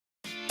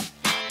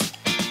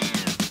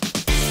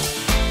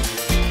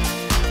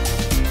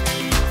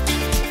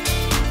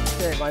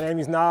name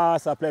is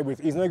Nas. I play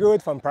with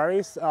Iznogood from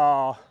Paris.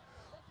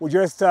 We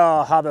just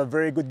have a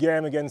very good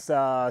game against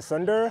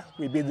Sunder.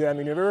 We beat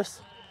them in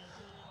reverse.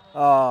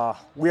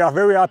 We are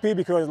very happy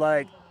because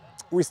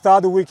we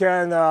start the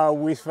weekend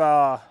with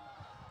a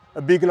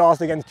big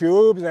loss against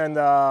Cubes, and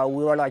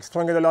we were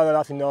struggling a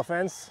lot in the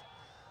offense.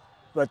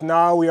 But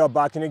now we are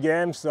back in the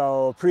game,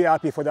 so pretty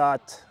happy for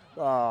that.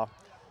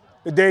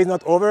 The day is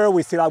not over.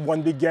 We still have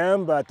one big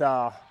game, but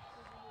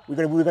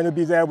we're going to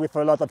be there with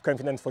a lot of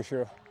confidence for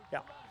sure.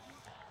 Yeah,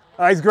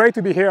 it's great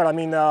to be here. I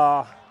mean,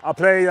 I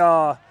play.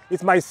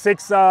 It's my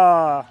sixth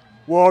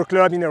World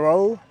Club in a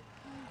row.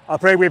 I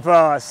play with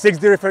 6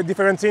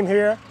 different teams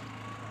here.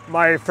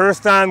 My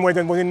first time was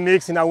in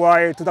Mix in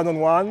Hawaii,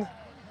 2001,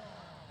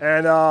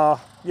 and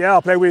yeah,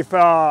 I play with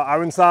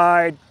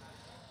Ironside,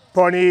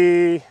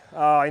 Pony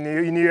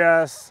in the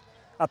US.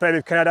 I played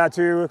with Canada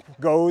too,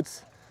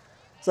 Goats.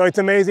 So it's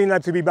amazing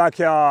to be back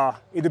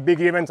in the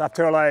big event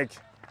after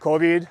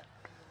COVID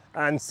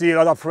and see a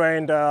lot of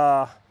friends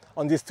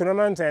on this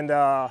tournament. And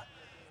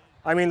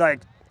I mean, I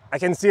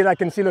can feel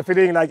the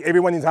feeling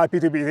everyone is happy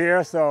to be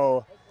here.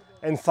 So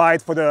and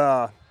fight for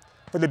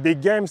the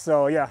big game.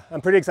 So yeah,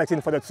 I'm pretty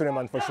excited for the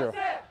tournament for sure.